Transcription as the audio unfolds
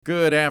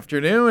Good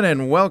afternoon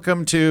and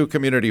welcome to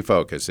Community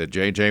Focus at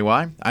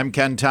JJY. I'm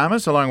Ken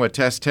Thomas along with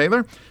Tess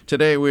Taylor.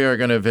 Today we are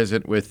going to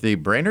visit with the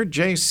Brainerd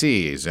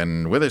Jaycees,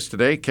 and with us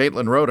today,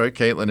 Kaitlyn Rhoda.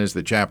 Kaitlyn is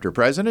the chapter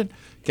president.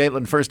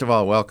 Kaitlyn, first of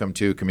all, welcome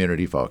to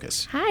Community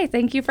Focus. Hi,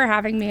 thank you for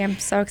having me. I'm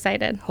so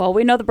excited. Well,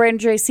 we know the Brainerd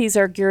Jaycees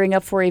are gearing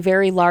up for a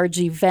very large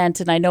event,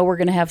 and I know we're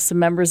going to have some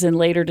members in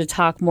later to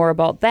talk more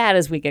about that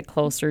as we get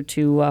closer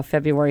to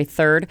February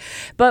 3rd.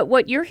 But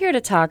what you're here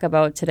to talk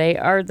about today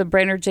are the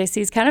Brainerd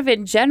Jaycees kind of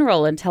in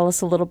general, and tell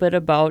us a little bit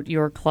about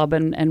your club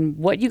and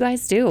what you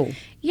guys do.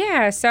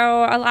 Yeah,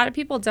 so a lot of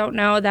people don't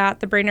know that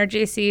the Brainerd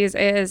Jaycees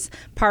is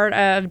part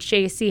of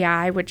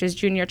JCI, which is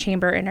Junior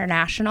Chamber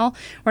International.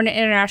 We're an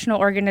international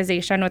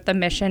organization with the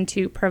mission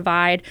to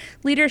provide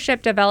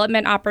leadership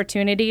development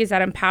opportunities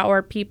that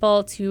empower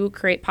people to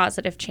create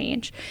positive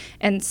change.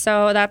 And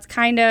so that's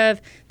kind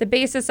of the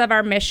basis of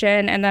our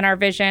mission, and then our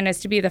vision is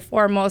to be the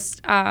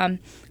foremost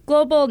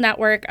global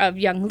network of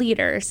young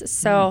leaders.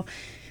 So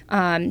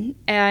and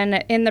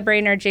in the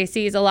Brainerd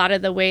Jaycees, a lot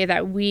of the way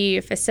that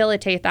we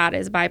facilitate that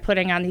is by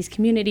putting on these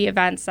community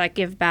events that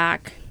give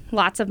back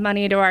lots of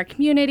money to our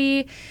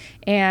community.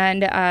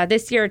 And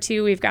this year,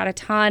 too, we've got a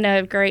ton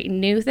of great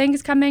new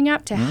things coming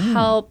up to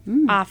help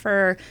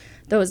offer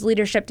those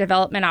leadership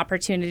development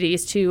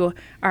opportunities to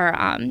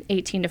our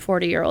 18 to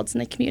 40-year-olds in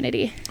the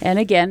community. And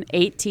again,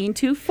 18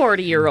 to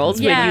 40-year-olds,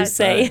 when you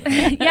say.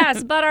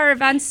 Yes, but our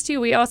events,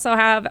 too, we also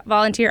have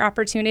volunteer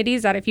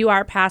opportunities that if you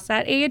are past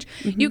that age,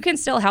 you can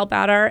still help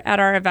out at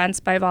our events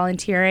by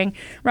volunteering.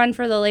 Run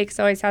for the Lakes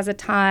always has a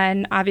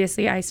ton,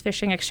 obviously ice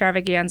fishing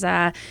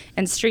extravaganza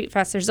and Street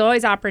Fest. There's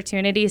always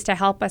opportunities to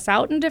help us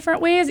out in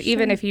different ways,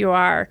 even if you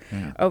are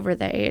over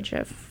the age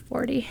of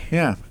 40.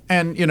 Yeah,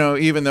 and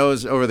even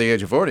those over the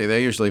age of 40,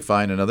 they usually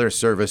find another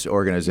service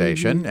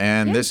organization,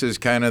 and this is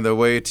kind of the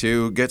way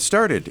to get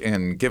started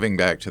in giving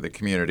back to the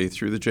community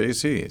through the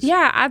Jaycees.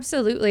 Yeah,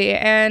 absolutely,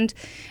 and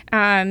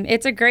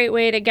it's a great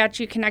way to get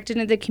you connected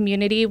to the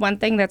community. One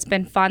thing that's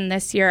been fun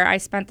this year, I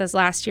spent this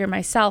last year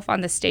myself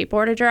on the state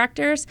board of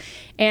directors,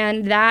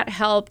 and that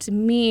helped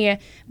me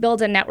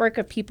build a network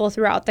of people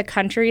throughout the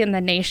country and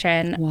the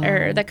nation,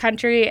 or the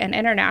country and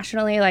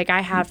internationally. Like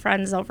I have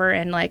friends over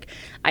in like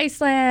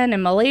Iceland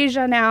and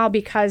Malaysia now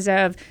because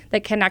of the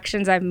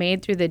connections I've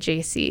made through the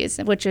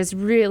Jaycees, which is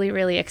really,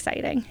 really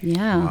exciting.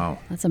 Yeah, wow.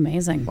 That's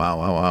amazing. Wow.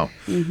 All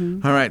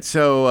right,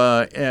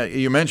 so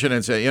you mentioned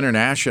it's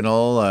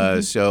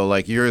international, so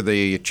like you're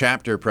the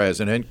chapter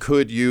president.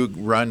 Could you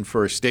run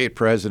for state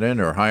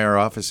president or higher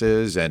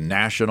offices and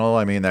national?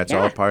 I mean, that's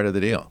all part of the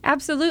deal.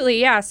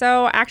 Absolutely, yeah.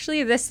 So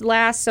actually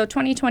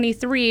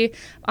 2023,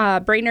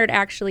 Brainerd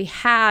actually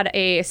had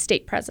a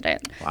state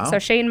president. Wow. So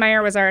Shane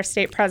Meyer was our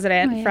state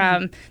president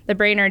from the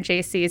Brainerd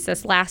Jaycees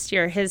this last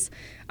year.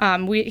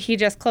 He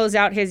just closed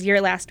out his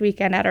year last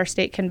weekend at our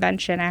state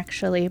convention,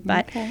 actually.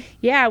 But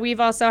we've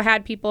also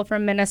had people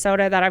from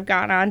Minnesota that have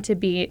gone on to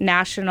be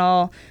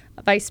national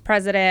vice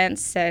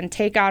presidents and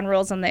take on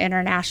roles on the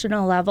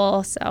international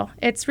level. So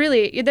there's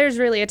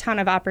really a ton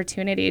of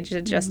opportunity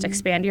to just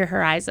expand your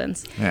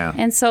horizons. Yeah.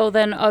 And so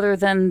then, other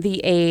than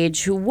the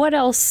age, what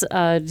else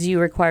do you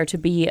require to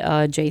be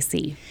a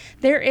JC?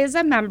 There is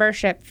a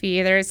membership fee.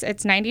 It's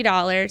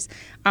 $90.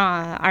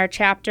 Our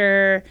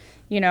chapter,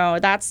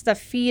 that's the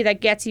fee that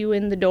gets you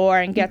in the door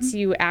and gets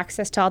you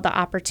access to all the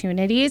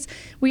opportunities.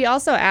 We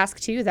also ask,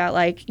 too,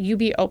 that, you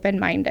be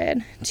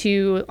open-minded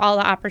to all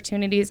the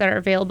opportunities that are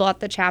available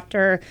at the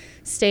chapter,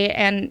 state,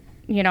 and,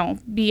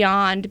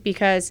 beyond.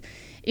 Because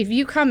if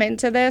you come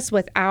into this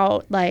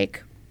without wanting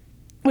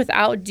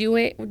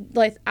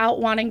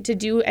to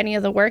do any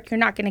of the work, you're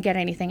not going to get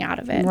anything out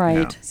of it.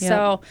 Right. Yeah.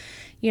 So,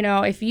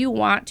 if you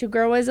want to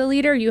grow as a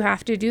leader, you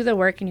have to do the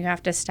work and you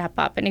have to step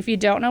up. And if you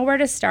don't know where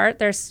to start,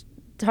 there's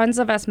tons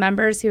of us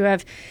members who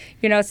have,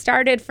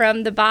 started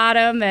from the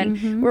bottom,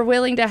 and we're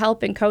willing to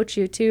help and coach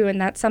you too. And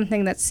that's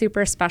something that's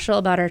super special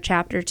about our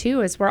chapter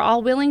too, is we're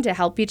all willing to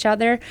help each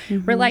other.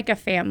 We're like a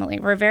family.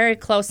 We're very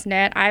close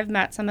knit. I've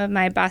met some of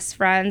my best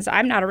friends.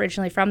 I'm not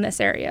originally from this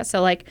area.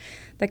 So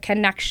the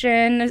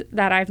connection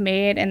that I've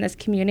made in this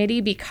community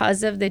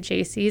because of the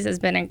Jaycees has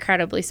been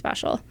incredibly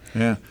special.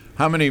 Yeah.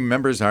 How many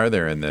members are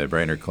there in the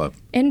Brainerd Club?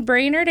 In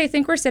Brainerd, I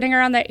think we're sitting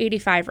around the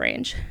 85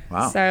 range.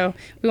 Wow. So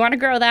we want to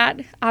grow that,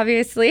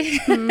 obviously.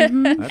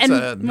 That's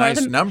a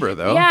nice number,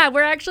 though. Yeah,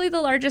 we're actually the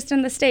largest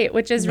in the state,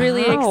 which is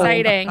really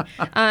exciting.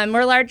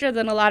 We're larger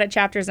than a lot of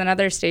chapters in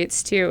other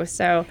states, too.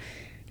 So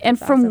And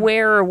from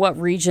where or what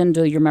region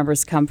do your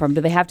members come from?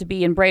 Do they have to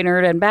be in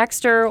Brainerd and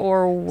Baxter,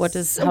 or how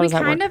does that work? We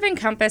kind of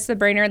encompass the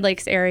Brainerd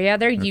Lakes area.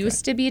 There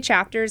used to be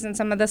chapters in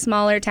some of the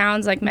smaller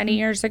towns many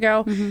years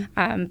ago.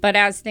 But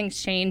as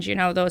things change,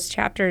 those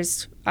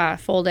chapters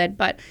folded.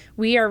 But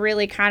we are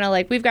really kind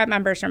of we've got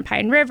members from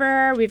Pine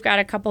River. We've got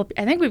a couple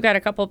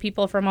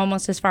people from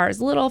almost as far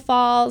as Little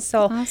Falls.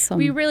 So awesome.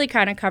 We really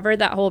kind of covered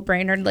that whole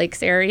Brainerd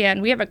Lakes area.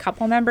 And we have a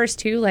couple members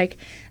too,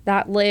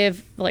 that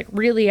live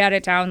really out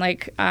of town,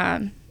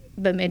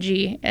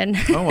 Bemidji, and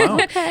Oh, wow.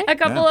 a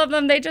couple of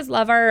them, they just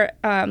love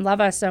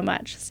us so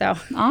much. So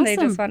they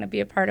Awesome. just want to be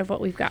a part of what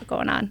we've got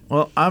going on.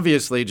 Well,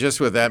 obviously, just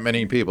with that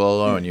many people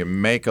alone, you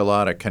make a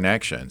lot of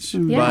connections.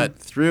 Yeah. But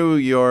through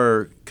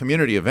your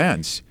community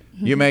events,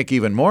 you make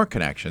even more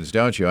connections,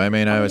 don't you? I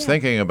mean, I was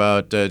thinking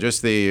about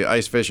just the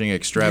ice fishing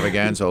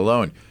extravaganza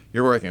alone.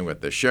 You're working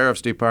with the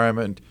Sheriff's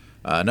Department,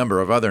 a number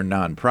of other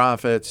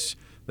nonprofits,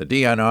 the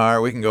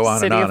DNR. We can go on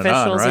City and on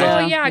officials, and on,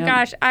 right? Oh, yeah, Yeah.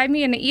 gosh. I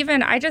mean,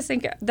 even I just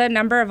think the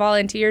number of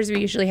volunteers we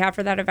usually have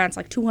for that event's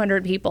like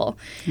 200 people.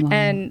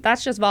 And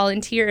that's just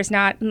volunteers,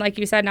 not, like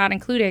you said, not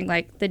including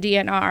like the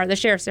DNR, the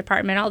Sheriff's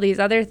Department, all these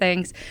other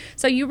things.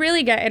 So you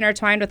really get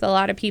intertwined with a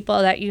lot of people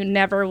that you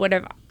never would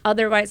have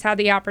otherwise had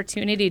the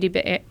opportunity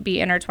to be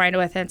intertwined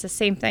with. And it's the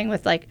same thing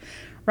with like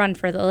Run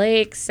for the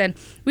Lakes, and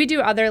we do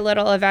other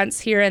little events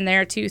here and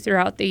there too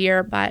throughout the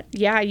year. But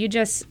yeah,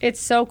 it's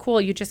so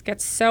cool. You just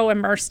get so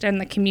immersed in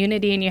the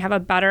community, and you have a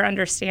better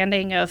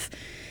understanding of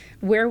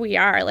where we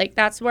are. Like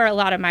that's where a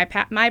lot of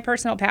my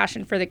personal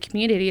passion for the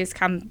community has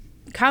come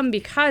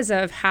because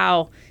of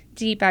how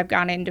deep I've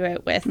gone into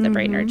it with the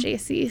Brainerd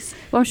Jaycees.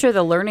 Well, I'm sure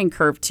the learning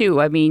curve, too.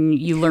 I mean,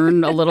 you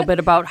learn a little bit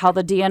about how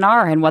the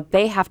DNR and what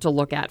they have to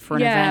look at for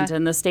an event,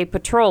 and the State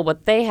Patrol,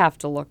 what they have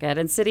to look at,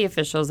 and city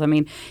officials. I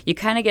mean, you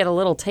kind of get a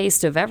little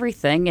taste of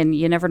everything, and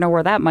you never know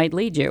where that might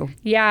lead you.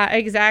 Yeah,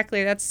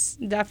 exactly. That's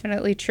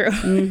definitely true.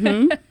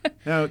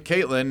 Now,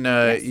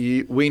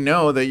 Kaitlyn, we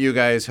know that you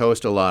guys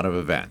host a lot of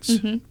events,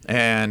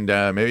 and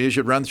maybe you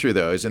should run through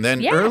those. And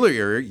then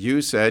earlier,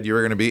 you said you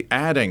were going to be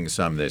adding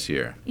some this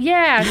year.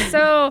 Yeah,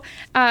 so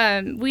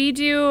we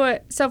do.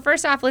 So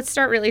first off, let's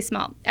start really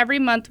small. Every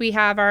month we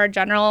have our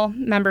general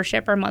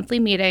membership or monthly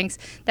meetings.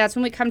 That's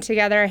when we come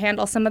together,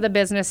 handle some of the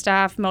business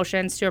stuff,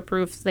 motions to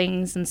approve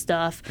things and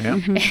stuff. Yeah.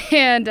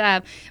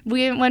 And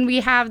when we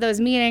have those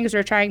meetings,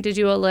 we're trying to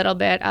do a little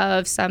bit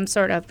of some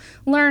sort of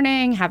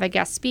learning, have a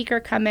guest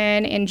speaker come in.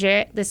 In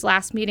this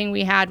last meeting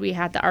we had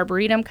the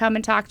Arboretum come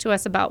and talk to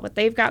us about what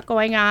they've got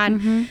going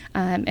on.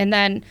 And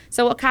then,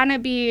 so we'll kind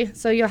of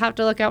you'll have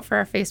to look out for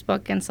our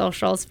Facebook and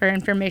socials for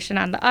information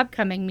on the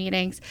upcoming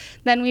meetings.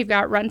 Then we've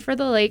got Run for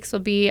the Lakes will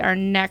be our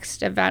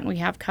next event we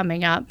have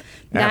coming up.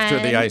 After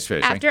Then, the ice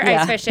fishing. After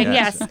ice fishing,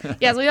 yes.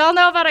 Yes, we all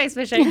know about ice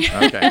fishing.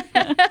 Okay.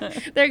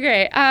 They're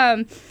great.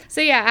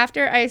 So yeah,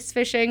 after ice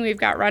fishing, we've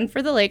got Run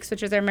for the Lakes,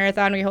 which is our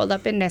marathon we hold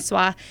up in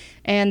Nisswa.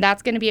 And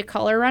that's going to be a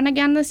color run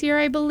again this year,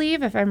 I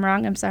believe. If I'm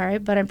wrong, I'm sorry,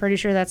 but I'm pretty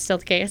sure that's still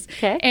the case.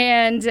 Okay.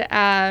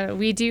 And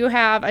we do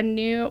have a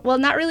new, well,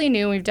 not really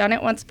new. We've done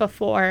it once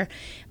before,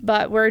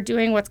 but we're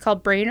doing what's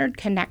called Brainerd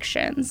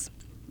Connections.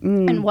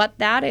 And what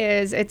that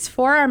is, it's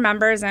for our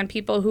members and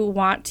people who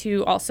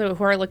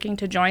are looking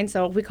to join.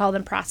 So we call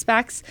them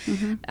prospects.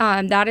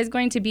 That is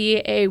going to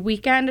be a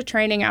weekend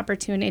training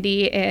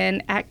opportunity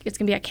it's going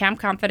to be at Camp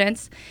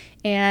Confidence.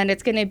 And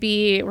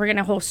we're going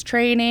to host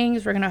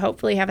trainings. We're going to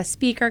hopefully have a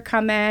speaker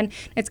come in.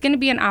 It's going to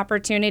be an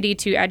opportunity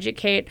to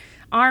educate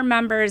our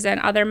members and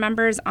other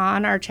members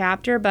on our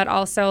chapter, but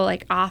also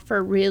like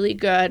offer really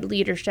good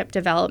leadership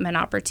development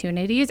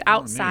opportunities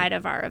outside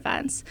of our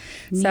events.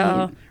 Neat.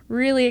 So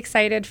really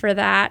excited for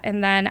that.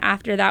 And then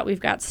after that,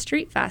 we've got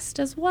Street Fest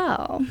as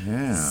well.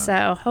 Yeah.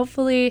 So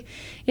hopefully,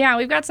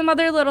 we've got some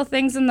other little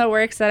things in the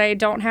works that I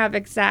don't have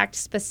exact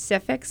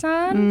specifics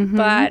on.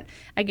 But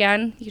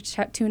again, you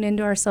tune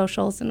into our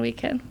socials and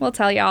we'll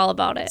tell you all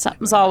about it.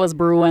 Something's always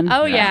brewing.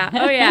 Oh, yeah.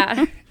 Oh,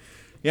 yeah.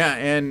 Yeah,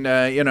 and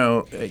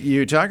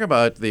you talk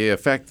about the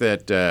effect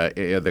that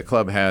the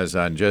club has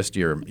on just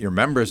your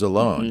members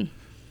alone,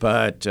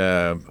 but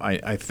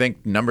I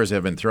think numbers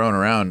have been thrown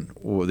around.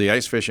 The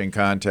ice fishing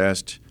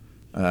contest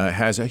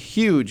has a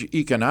huge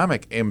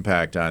economic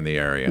impact on the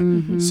area.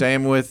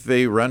 Same with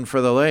the Run for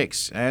the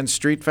Lakes and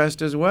Street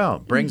Fest as well.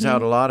 Brings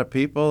out a lot of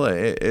people.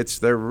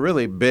 They're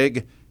really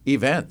big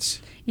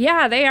events.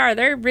 Yeah, they are.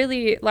 They're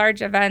really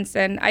large events,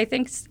 and I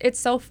think it's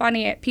so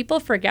funny. People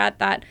forget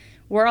that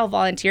we're all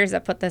volunteers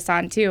that put this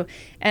on too.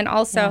 And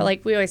also,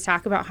 like we always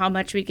talk about how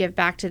much we give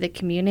back to the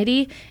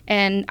community.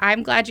 And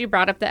I'm glad you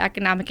brought up the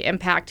economic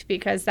impact,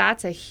 because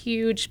that's a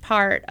huge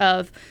part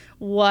of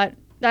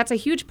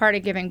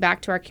giving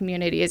back to our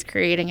community, is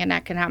creating an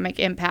economic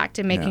impact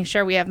and making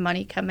sure we have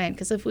money come in.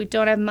 Because if we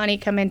don't have money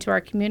come into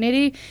our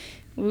community,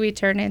 we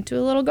turn into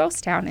a little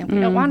ghost town, and we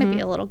don't want to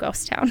be a little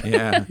ghost town.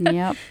 Yeah.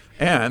 Yep.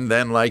 And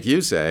then, like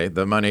you say,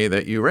 the money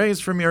that you raise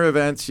from your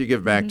events, you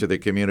give back to the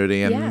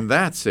community, and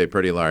that's a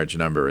pretty large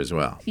number as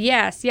well.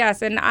 Yes.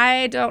 And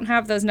I don't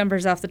have those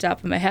numbers off the top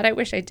of my head. I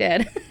wish I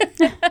did.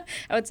 That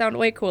would sound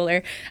way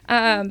cooler.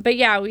 But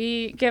yeah,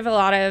 we give a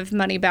lot of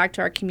money back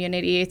to our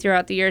community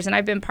throughout the years, and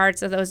I've been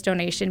parts of those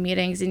donation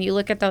meetings, and you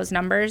look at those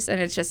numbers,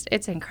 and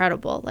it's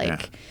incredible.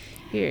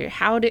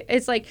 How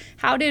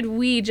did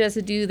we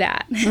just do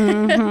that?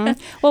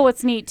 Well,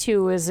 what's neat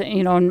too is,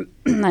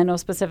 I know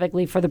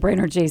specifically for the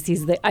Brainerd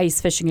Jaycees, the ice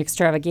fishing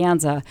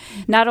extravaganza,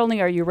 not only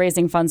are you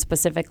raising funds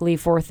specifically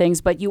for things,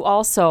 but you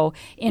also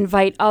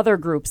invite other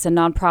groups and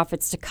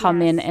nonprofits to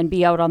come in and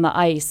be out on the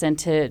ice and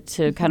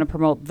to kind of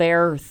promote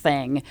their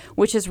thing,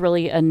 which is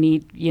really a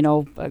neat,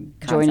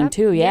 joining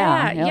too.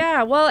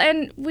 Yeah. Well,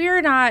 and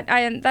we're not,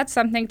 and that's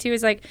something too,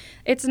 is like,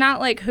 it's not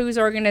like whose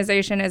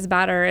organization is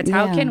better. It's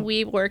how can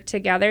we work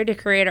together to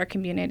create our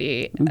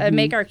community,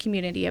 make our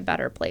community a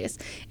better place.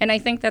 And I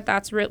think that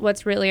that's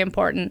what's really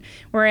important.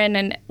 We're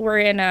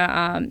in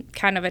a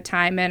kind of a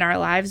time in our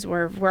lives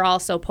where we're all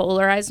so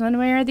polarized one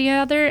way or the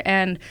other,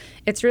 and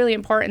it's really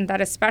important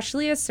that,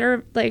 especially as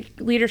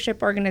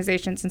leadership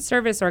organizations and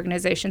service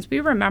organizations, we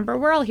remember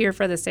we're all here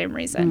for the same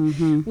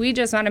reason. We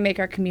just want to make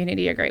our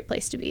community a great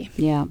place to be.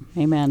 Yeah,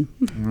 amen.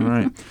 All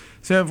right.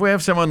 So if we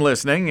have someone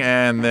listening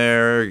and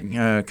they're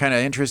kind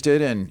of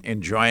interested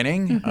in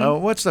joining,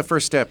 what's the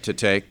first step to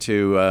take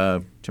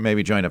to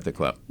maybe join up the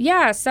club?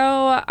 Yeah,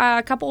 so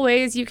a couple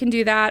ways you can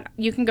do that.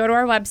 You can go to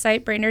our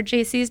website,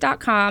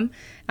 brainerdjaycees.com.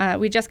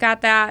 We just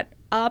got that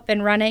up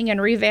and running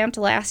and revamped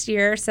last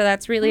year, so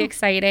that's really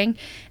exciting.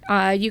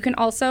 You can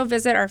also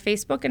visit our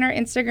Facebook and our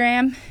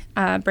Instagram.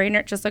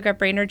 Just look up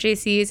Brainerd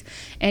Jaycees,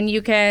 and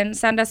you can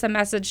send us a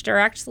message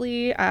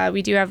directly.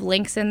 We do have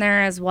links in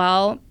there as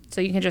well, so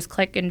you can just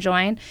click and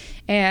join.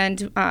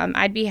 And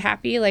I'd be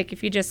happy,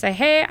 if you just say,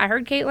 hey, I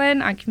heard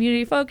Kaitlyn on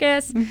Community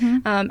Focus.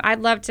 I'd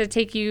love to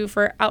take you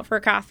out for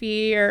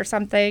coffee or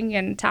something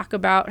and talk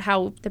about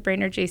how the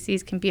Brainerd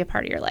Jaycees can be a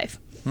part of your life.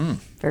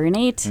 Very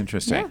neat.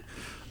 Interesting. Yeah.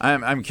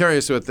 I'm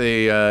curious with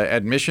the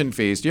admission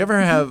fees. Do you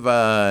ever have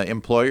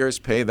employers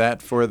pay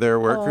that for their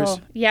workers? Oh,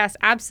 yes,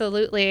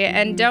 absolutely.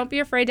 And don't be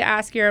afraid to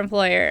ask your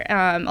employer.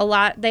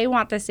 They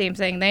want the same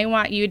thing. They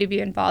want you to be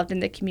involved in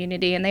the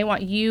community, and they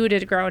want you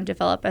to grow and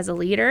develop as a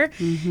leader.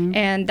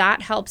 And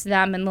that helps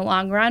them in the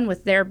long run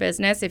with their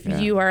business if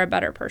you are a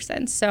better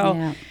person.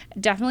 So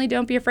definitely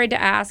don't be afraid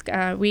to ask.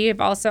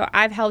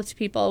 I've helped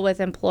people with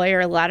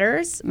employer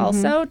letters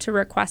also to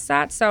request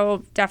that.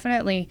 So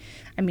definitely,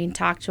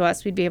 talk to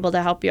us. We'd be able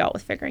to help you out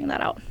with figuring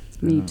that out.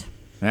 Neat.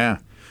 Yeah.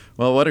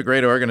 Well, what a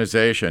great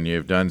organization.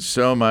 You've done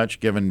so much,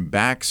 given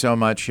back so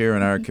much here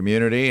in our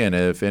community. And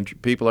if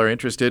people are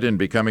interested in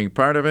becoming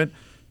part of it,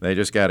 they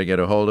just got to get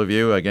a hold of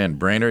you. Again,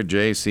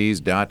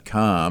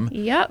 BrainerdJaycees.com.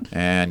 Yep.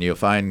 And you'll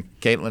find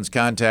Kaitlyn's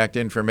contact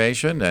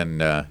information.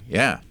 And,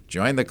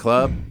 join the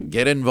club.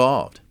 Get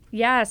involved.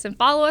 Yes, and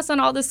follow us on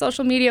all the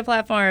social media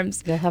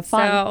platforms. You'll have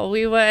fun. So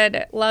we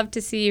would love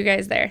to see you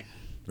guys there.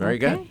 Very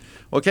good.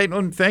 Well,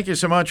 Kaitlyn, thank you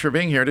so much for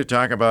being here to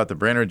talk about the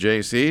Brainerd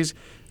Jaycees.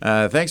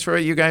 Thanks for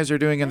what you guys are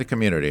doing in the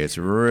community. It's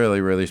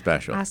really, really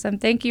special. Awesome.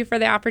 Thank you for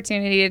the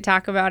opportunity to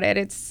talk about it.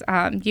 It's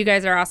you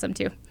guys are awesome,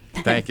 too.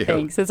 Thank you.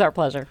 Thanks. It's our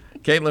pleasure.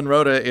 Kaitlyn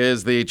Rhoda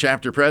is the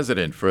chapter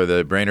president for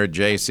the Brainerd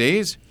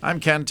Jaycees. I'm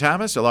Ken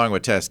Thomas, along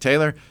with Tess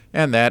Taylor,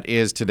 and that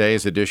is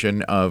today's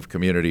edition of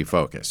Community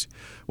Focus.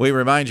 We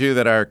remind you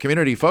that our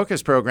Community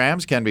Focus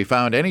programs can be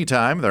found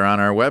anytime. They're on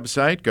our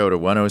website. Go to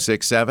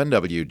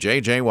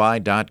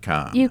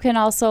 1067wjjy.com. You can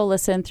also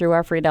listen through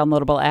our free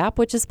downloadable app,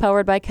 which is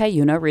powered by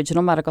Cuyuna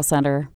Regional Medical Center.